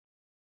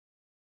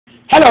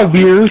Hello,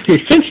 viewers.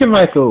 It's Cynthia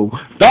Michael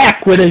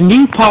back with a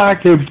new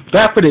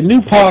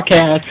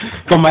podcast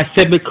from my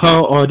segment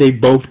called "Are They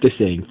Both the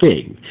Same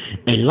Thing?"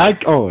 And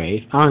like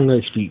always, I'm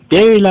going to speak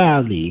very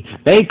loudly,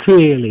 very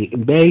clearly,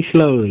 and very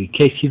slowly in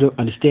case you don't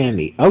understand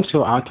me.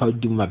 Also, I'll try to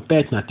do my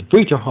best not to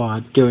breathe too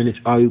hard during this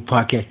audio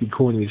podcast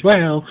recording as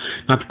well,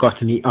 not to cause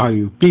any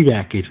audio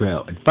feedback as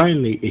well. And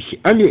finally, if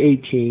you're under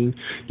 18,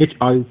 this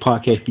audio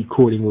podcast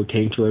recording will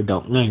change to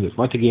adult language.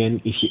 Once again,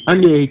 if you're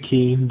under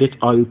 18, this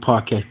audio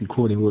podcast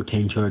recording will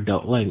change to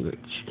adult language.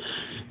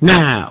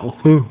 Now,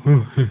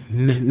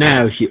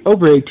 if you're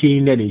over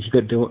 18, then you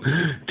got to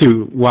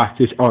watch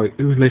this audio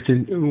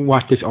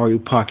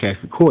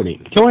podcast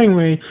recording. So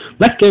anyway,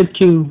 let's get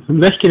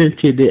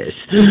into this.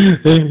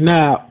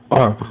 Now,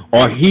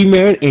 are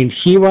He-Man and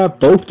She-Ra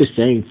both the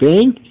same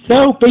thing?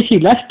 So basically,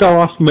 let's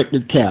start off with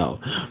Mattel.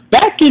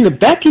 Back in the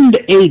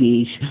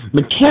 80s,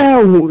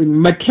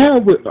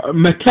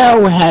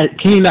 Mattel had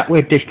came up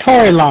with this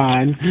toy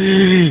line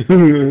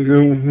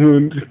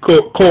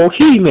called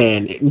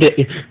He-Man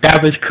that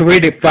was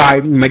created by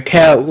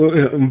Mattel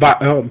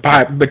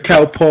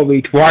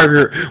police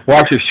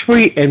Walter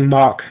Street and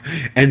Mark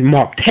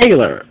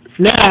Taylor.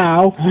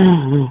 Now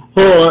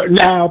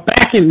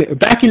back in the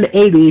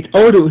 80s,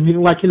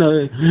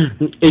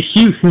 if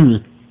you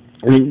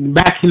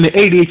back in the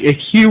 80s, if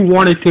you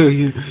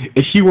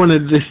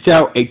wanted to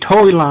sell a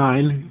toy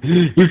line,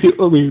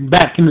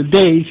 back in the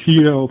days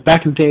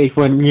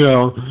when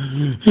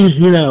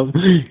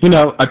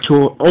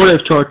order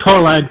for a toy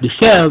line to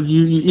sell,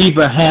 you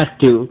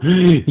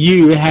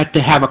had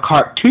to have a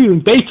cartoon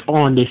based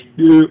on the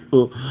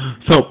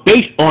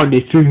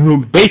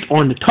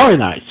toy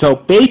line. So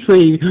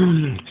basically,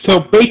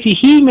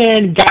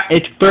 He-Man got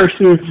its first.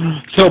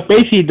 So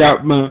basically,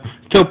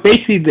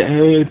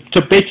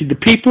 the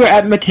people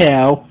at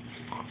Mattel,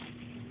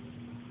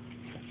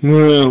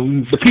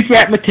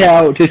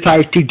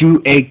 decided to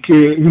do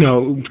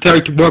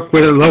started to work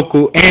with a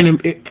local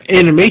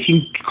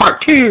animation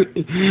cartoon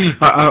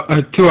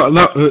to a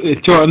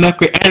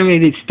local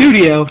animated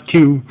studio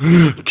to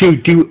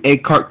do a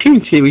cartoon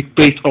series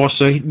based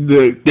also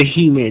the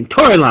He-Man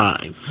toy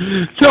line.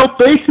 So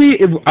basically,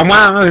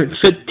 around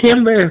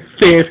September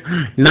 5th,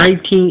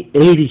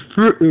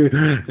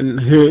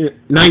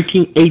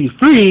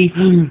 1983,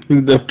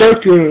 the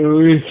first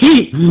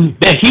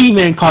the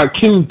He-Man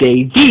cartoon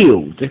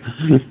debuted.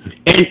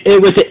 And it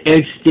was an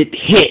instant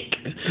hit.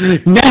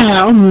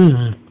 Now,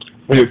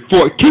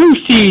 for 2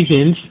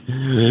 seasons,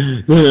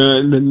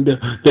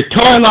 the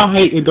toy line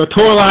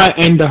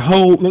and the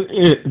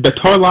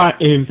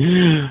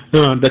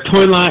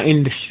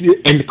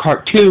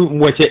cartoon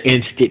was an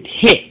instant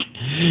hit.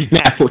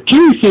 Now, for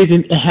 2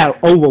 seasons, it had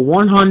over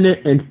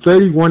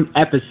 131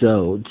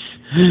 episodes.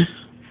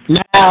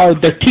 Now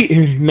the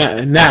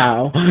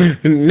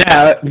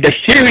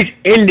series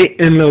ended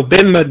in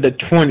November the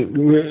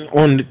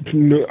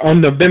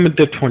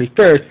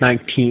 21st,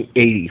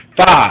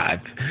 1985.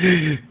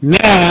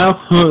 Now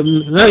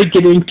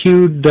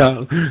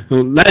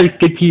let's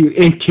get you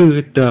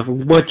into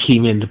what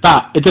He-Man's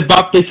about. It's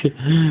about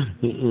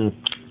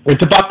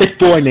this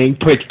boy named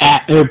Prince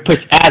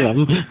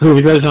Adam who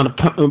lives on a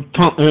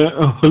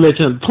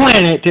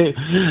planet.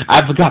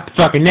 I forgot the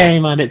fucking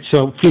name on it,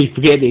 so please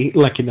forget it.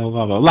 Blah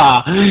blah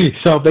blah.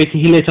 So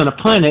basically, he lives on a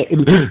planet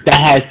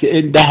that has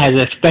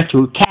a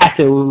special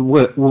castle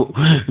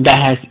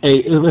that has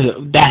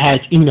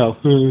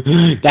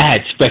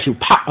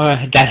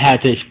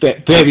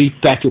very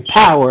special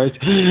powers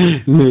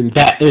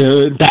that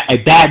a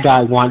bad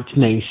guy wants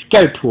named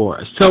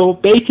Skeletor. So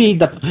basically,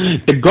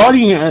 the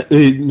guardian.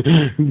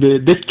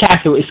 This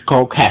castle is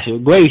called Castle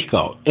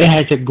Grayskull. It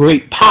has a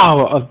great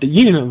power of the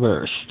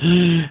universe.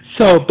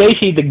 So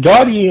basically, the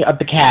guardian of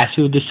the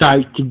castle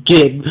decides to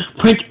give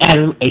Prince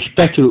Adam a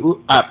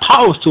special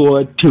power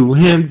sword to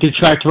him to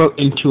transform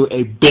into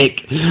a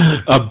big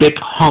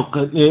hunk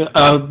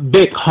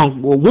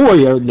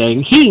warrior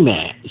named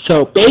He-Man.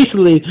 So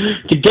basically,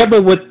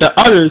 together with the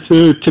others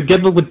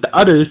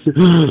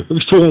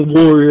strong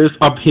warriors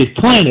of his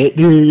planet,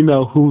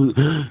 who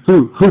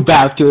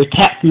about to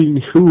attack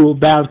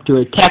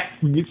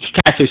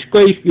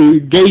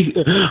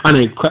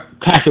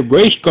Castle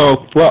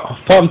Grayskull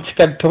from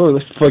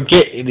Skeletor for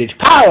getting his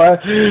power.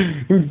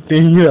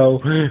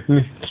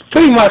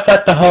 Pretty much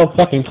that's the whole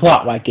fucking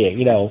plot right there.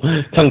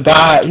 Some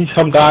guy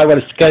with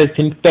a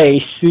skeleton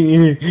face,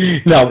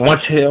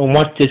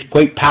 wants this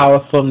great power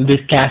from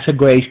this Castle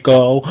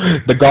Grayskull.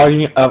 The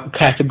guardian of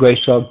Castle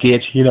Grayskull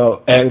gives,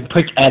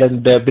 Prince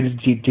Adam the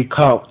ability to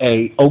become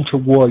a ultra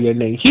warrior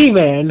named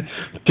He-Man,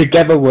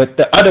 together with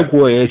the other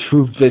warriors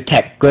who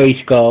attack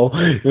Grayskull,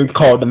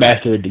 called the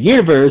Master of the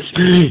Universe.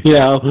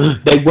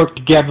 They work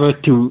together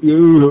to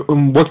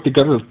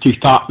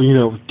stop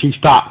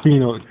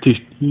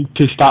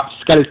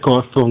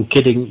Skeletor from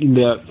getting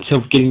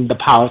the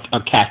powers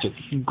of Castle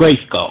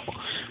Grayskull.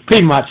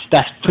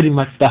 That's pretty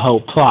much the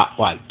whole plot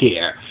right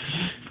there.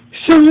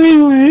 So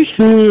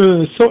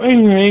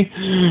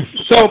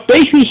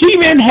basically,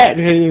 He-Man had,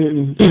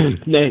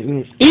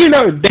 the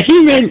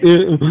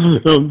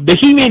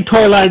He-Man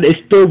toy line is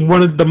still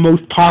one of the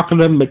most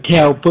popular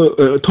Mattel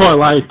toy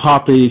line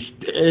popular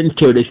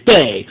until this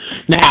day.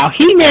 Now,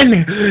 so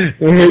in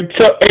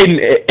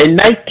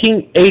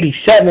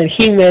 1987,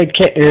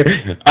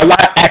 a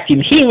live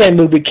action He-Man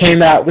movie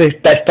came out with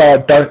that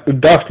starred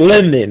Duff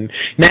Linden.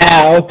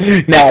 Now,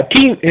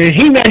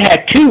 He-Man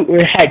had two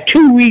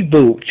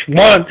reboots.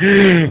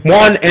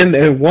 One in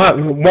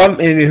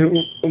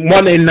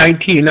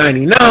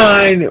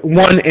 1999,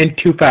 one in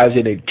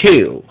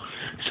 2002.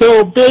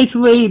 So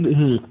basically,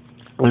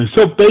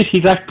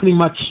 that's pretty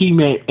much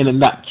He-Man in a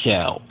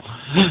nutshell.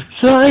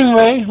 So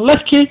anyway,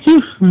 let's get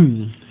to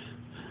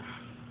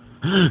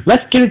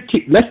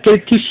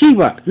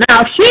She-Ra.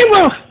 Now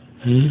She-Ra,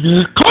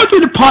 come to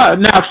the part.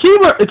 Now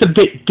She-Ra is a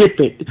bit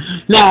different.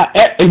 Now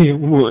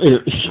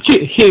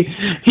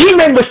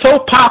He-Man was so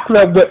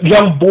popular with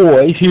young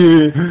boys.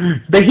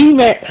 The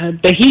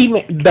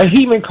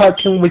He-Man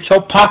cartoon was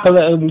so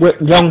popular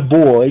with young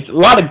boys. A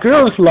lot of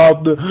girls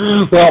loved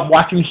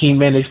watching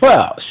He-Man as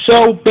well.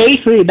 So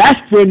basically,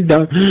 that's when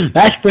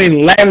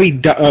Larry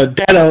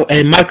Detto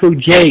and Michael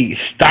J.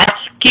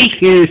 Starsky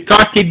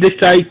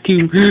decided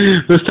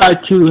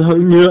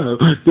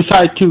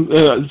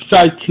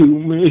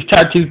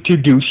to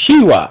do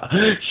She-Ra.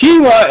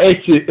 She-Ra is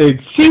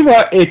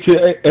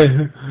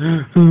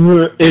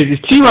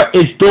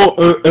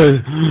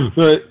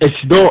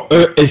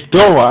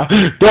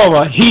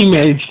Dora,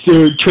 He-Man's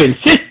twin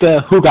sister,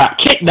 who got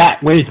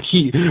kidnapped when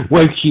she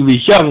was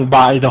young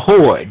by the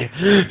Horde.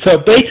 So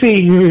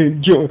basically,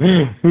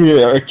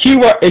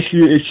 She-Ra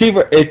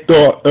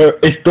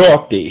is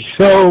Dorothy.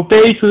 So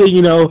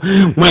basically,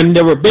 when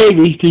they were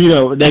babies,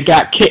 they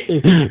got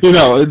kidnapped.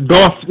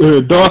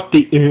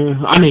 Dorothy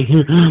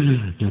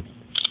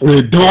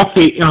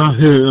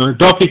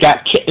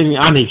got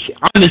kidnapped.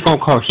 I'm just gonna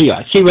call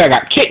She-Ra. She-Ra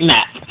got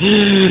kidnapped.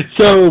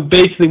 So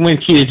basically,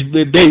 when she was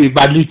baby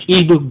by this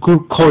evil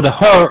group called the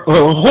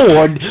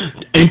Horde,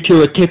 and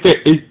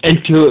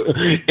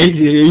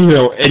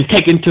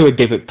taken to a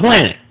different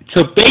planet.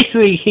 So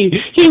basically, he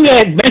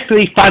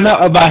basically found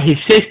out about his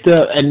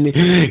sister and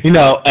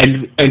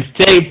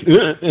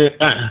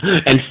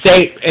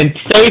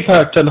save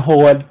her to the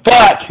Horde,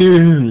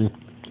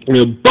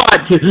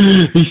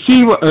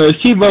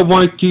 She-Ra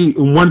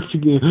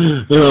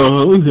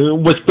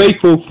was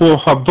grateful for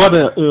her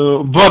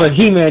brother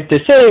He-Man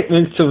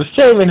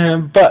saving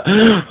him, but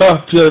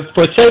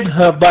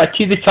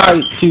she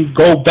decided to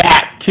go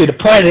back to the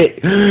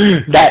planet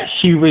that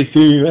she was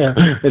doing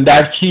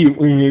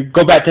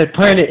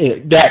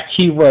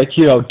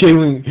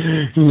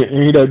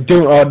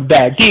all the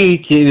bad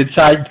deeds. She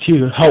decided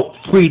to help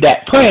free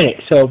that planet.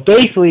 So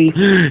basically,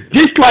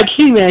 just like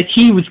He-Man,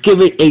 she was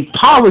given a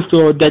power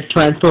sword that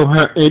transformed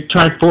her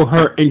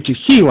into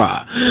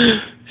She-Ra.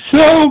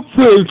 So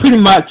pretty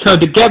much,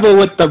 together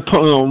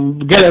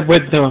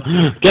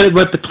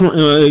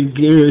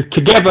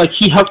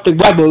she helped the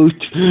rebels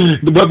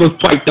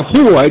fight the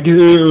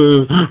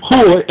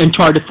Horde and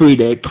try to free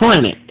their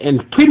planet. And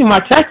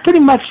that's pretty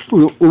much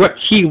what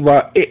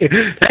She-Ra is.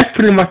 That's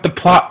pretty much the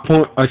plot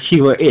point of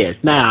She-Ra is.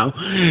 Now,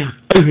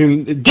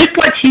 just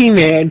like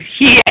He-Man,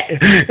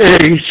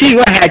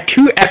 She-Ra had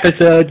 2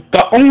 episodes,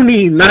 but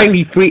only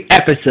 93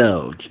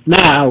 episodes.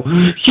 Now,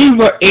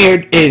 She-Ra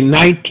aired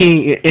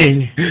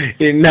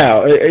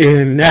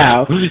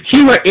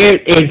She-Ra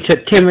aired in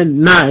September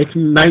 9th,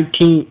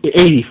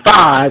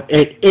 1985,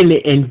 and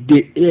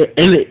ended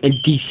in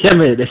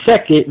December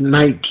 2nd,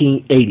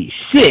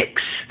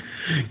 1986.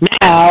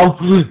 But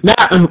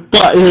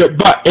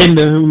in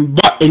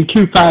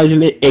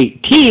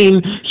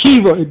 2018,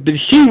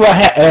 She-Ra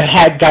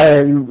had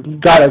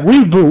got a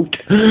reboot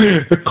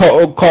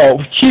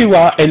called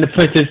She-Ra and the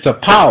Princess of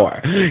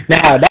Power.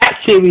 Now that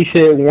series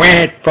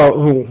ran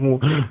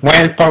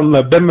from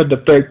November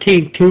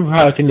 13th,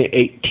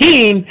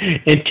 2018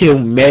 until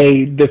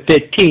May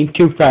 15th,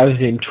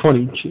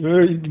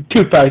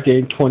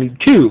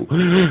 2022.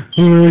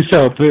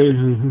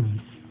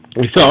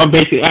 So I'm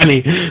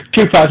basically,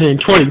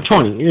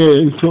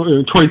 2020.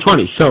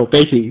 So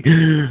basically,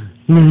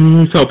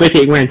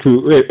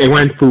 it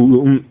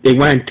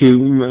went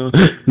to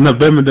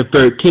November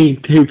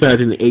 13th,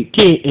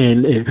 2018,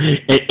 and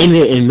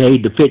ended in May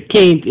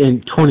 15th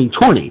in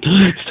 2020.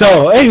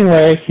 So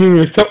anyway,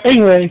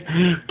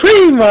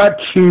 pretty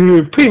much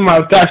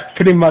that's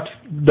pretty much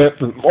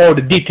all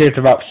the details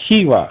about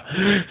She-Ra.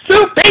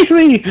 So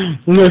basically,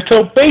 with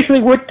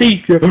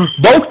these,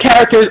 both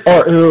characters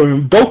are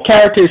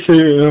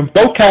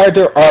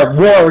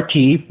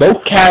royalty.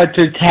 Both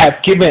characters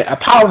have given a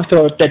power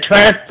source that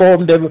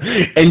transformed them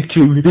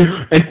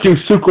into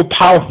super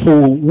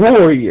powerful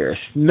warriors.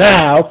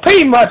 Now,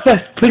 pretty much, and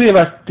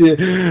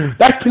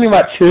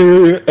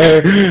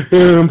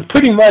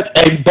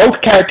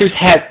both characters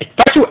have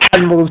special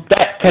animals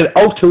that can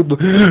also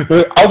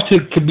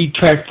be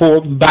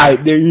transformed by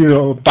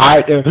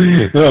by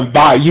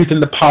using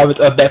the powers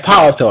of their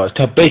power source.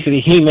 So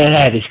basically, He-Man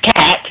had his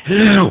cat,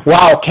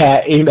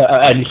 Wildcat,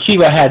 and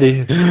She-Ra had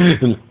his.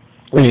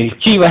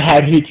 She-Ra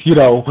had his,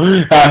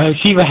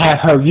 She-Ra had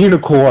her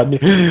unicorn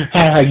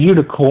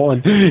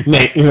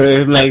like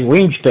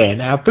Wingspan.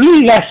 I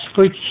believe that's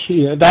what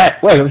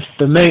that was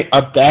the name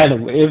of the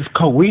animal. It was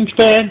called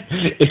Wingspan.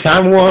 If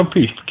I'm wrong,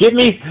 please forgive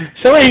me.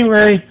 So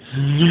anyway,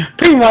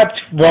 that's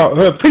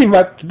pretty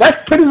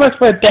much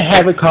what they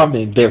have in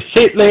common. They're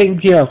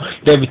siblings,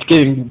 they was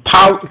getting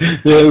power,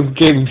 they were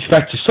getting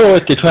special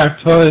swords to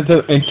transform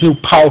them into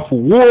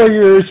powerful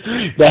warriors.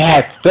 They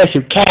had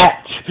special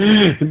cats,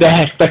 they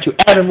had special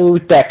animals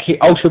that can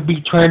also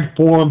be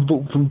transformed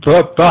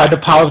by the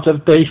powers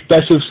of their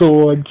special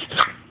swords.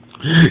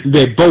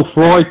 They're both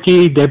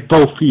royalty. They're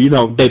both,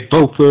 they're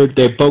both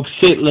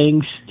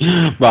siblings.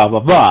 Blah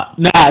blah blah.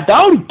 Now the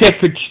only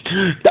difference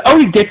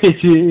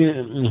is.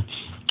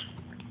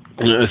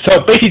 So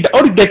basically, the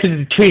only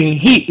difference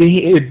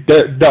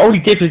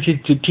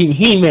between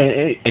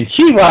He-Man and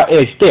She-Ra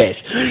is this: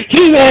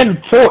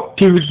 He-Man fought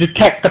to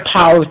detect the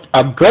powers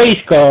of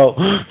Grayskull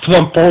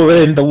from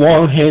falling the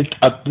warm hands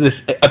of the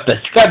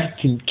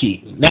skeleton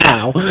king.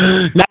 Now,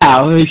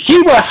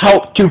 She-Ra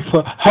helped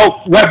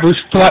rebels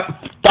fight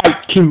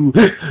to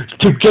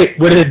get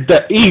rid of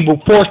the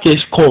evil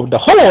forces called the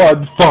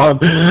Horde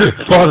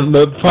from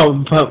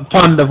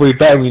the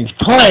Rebellion's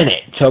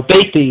planet. So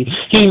basically,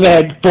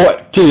 He-Man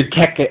fought to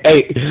take a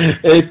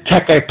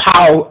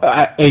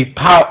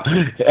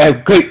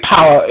great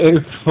power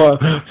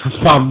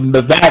from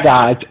the bad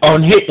guys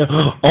on his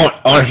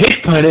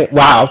planet,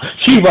 while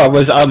She-Ra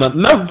was on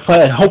another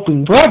planet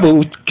helping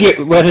rebels get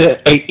rid of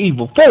an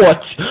evil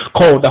force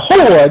called the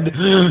Horde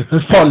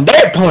from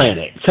their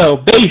planet. So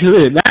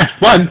basically, that's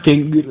one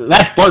thing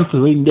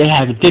they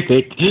have a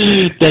difference.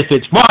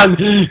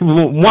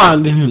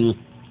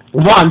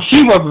 One,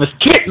 She-Ra was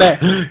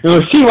kidnapped.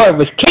 She-Ra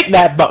was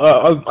kidnapped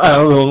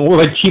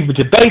when she was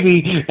a baby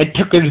and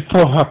took it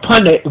for her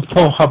planet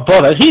for her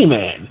brother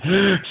He-Man.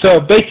 So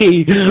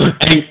basically,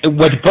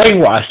 was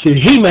brainwashed.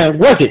 He-Man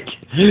wasn't.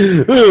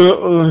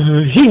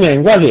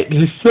 He-Man wasn't.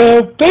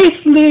 So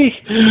basically,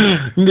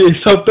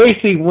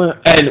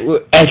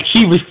 and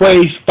she was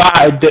raised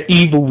by the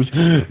evils,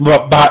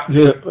 by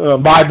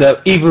the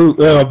evils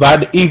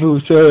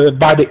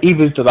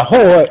of the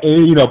Horde,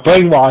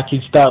 brainwashed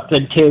and stuff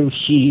until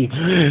she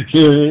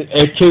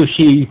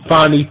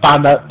finally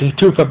found out the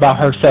truth about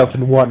herself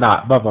and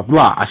whatnot, blah blah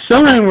blah.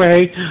 So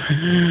anyway,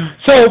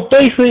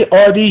 basically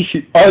all these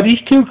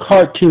two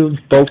cartoons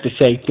both the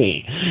same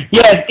thing.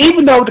 Yes,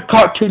 even though the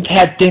cartoons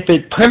had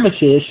different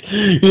premises,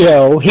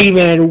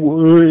 He-Man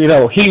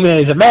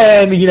is a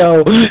man,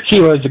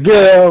 she was a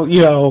girl,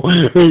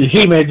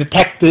 He-Man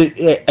detected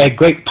a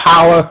great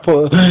power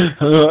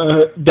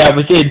that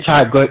was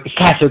inside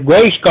Castle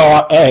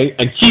Grayskull,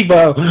 and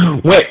She-Ra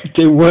went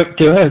to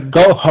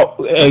go a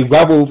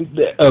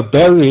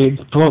rebellion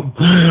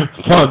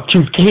to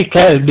take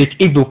out this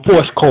evil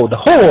force called the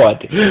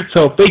Horde.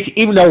 So basically,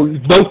 even though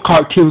both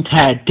cartoons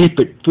had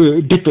different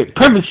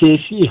premises,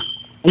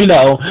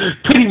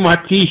 pretty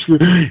much these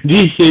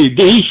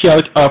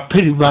shows are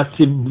pretty much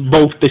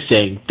both the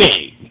same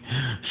thing.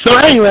 So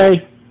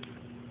anyway,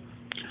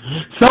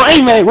 what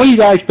do you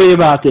guys think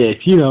about this?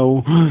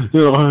 What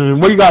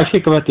do you guys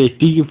think about this?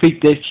 Do you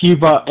think that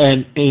She-Ra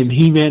and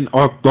He-Man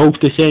are both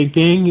the same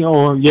thing,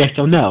 or yes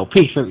or no?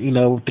 Please let me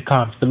know in the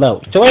comments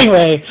below. So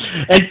anyway,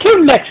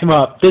 until next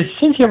month, this is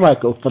Cynthia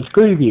Michael from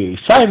Screen Reviews.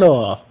 Sign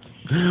off.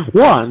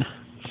 1.